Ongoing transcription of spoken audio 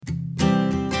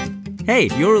Hey,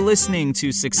 you're listening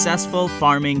to Successful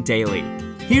Farming Daily.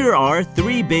 Here are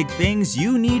 3 big things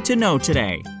you need to know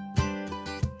today.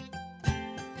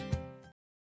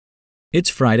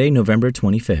 It's Friday, November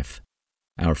 25th.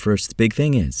 Our first big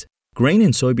thing is, grain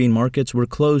and soybean markets were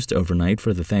closed overnight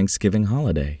for the Thanksgiving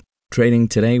holiday. Trading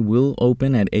today will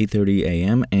open at 8:30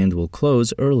 a.m. and will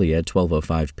close early at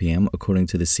 12:05 p.m. according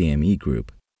to the CME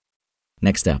Group.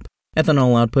 Next up,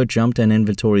 ethanol output jumped and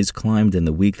inventories climbed in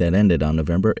the week that ended on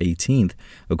November 18th,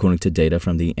 according to data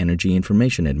from the Energy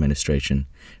Information Administration.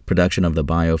 Production of the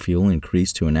biofuel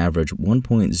increased to an average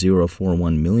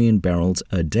 1.041 million barrels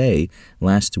a day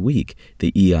last week,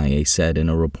 the EIA said in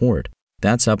a report.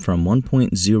 That's up from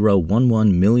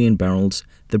 1.011 million barrels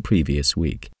the previous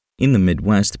week. In the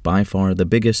Midwest, by far the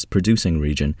biggest producing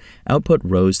region, output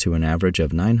rose to an average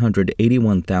of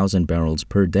 981,000 barrels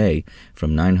per day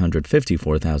from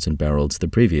 954,000 barrels the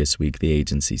previous week, the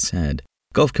agency said.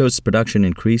 Gulf Coast's production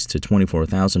increased to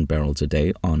 24,000 barrels a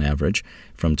day on average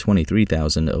from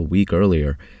 23,000 a week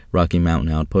earlier. Rocky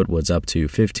Mountain output was up to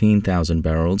 15,000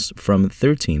 barrels from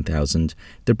 13,000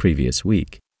 the previous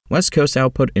week. West Coast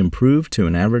output improved to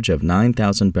an average of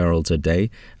 9,000 barrels a day,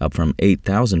 up from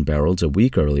 8,000 barrels a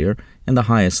week earlier, and the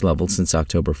highest level since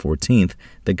October 14th,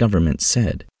 the government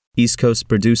said. East Coast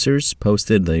producers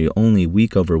posted the only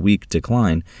week-over-week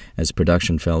decline as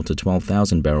production fell to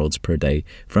 12,000 barrels per day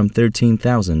from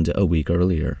 13,000 a week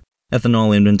earlier.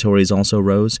 Ethanol inventories also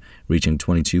rose, reaching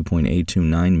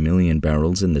 22.829 million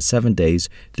barrels in the 7 days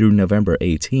through November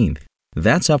 18th.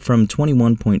 That's up from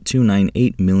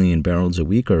 21.298 million barrels a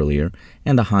week earlier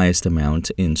and the highest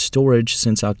amount in storage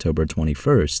since October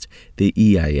 21st, the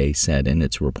EIA said in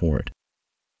its report.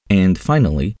 And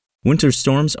finally, winter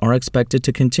storms are expected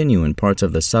to continue in parts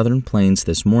of the southern plains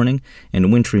this morning, and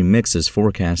wintry mixes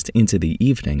forecast into the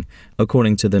evening,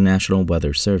 according to the National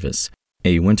Weather Service.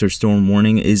 A winter storm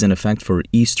warning is in effect for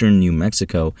eastern New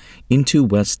Mexico into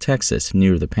West Texas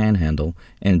near the Panhandle,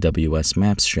 NWS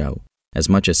maps show. As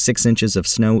much as 6 inches of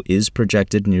snow is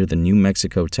projected near the New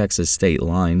Mexico-Texas state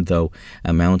line, though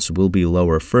amounts will be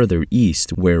lower further east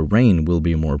where rain will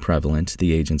be more prevalent,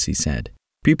 the agency said.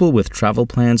 People with travel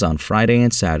plans on Friday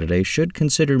and Saturday should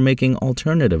consider making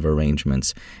alternative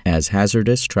arrangements, as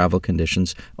hazardous travel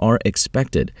conditions are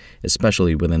expected,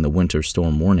 especially within the winter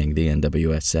storm warning, the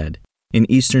NWS said. In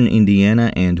eastern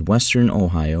Indiana and western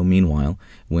Ohio, meanwhile,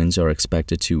 winds are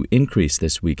expected to increase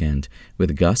this weekend,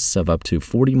 with gusts of up to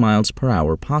 40 miles per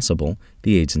hour possible,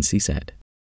 the agency said.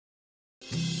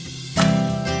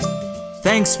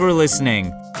 Thanks for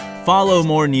listening. Follow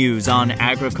more news on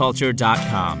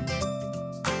agriculture.com.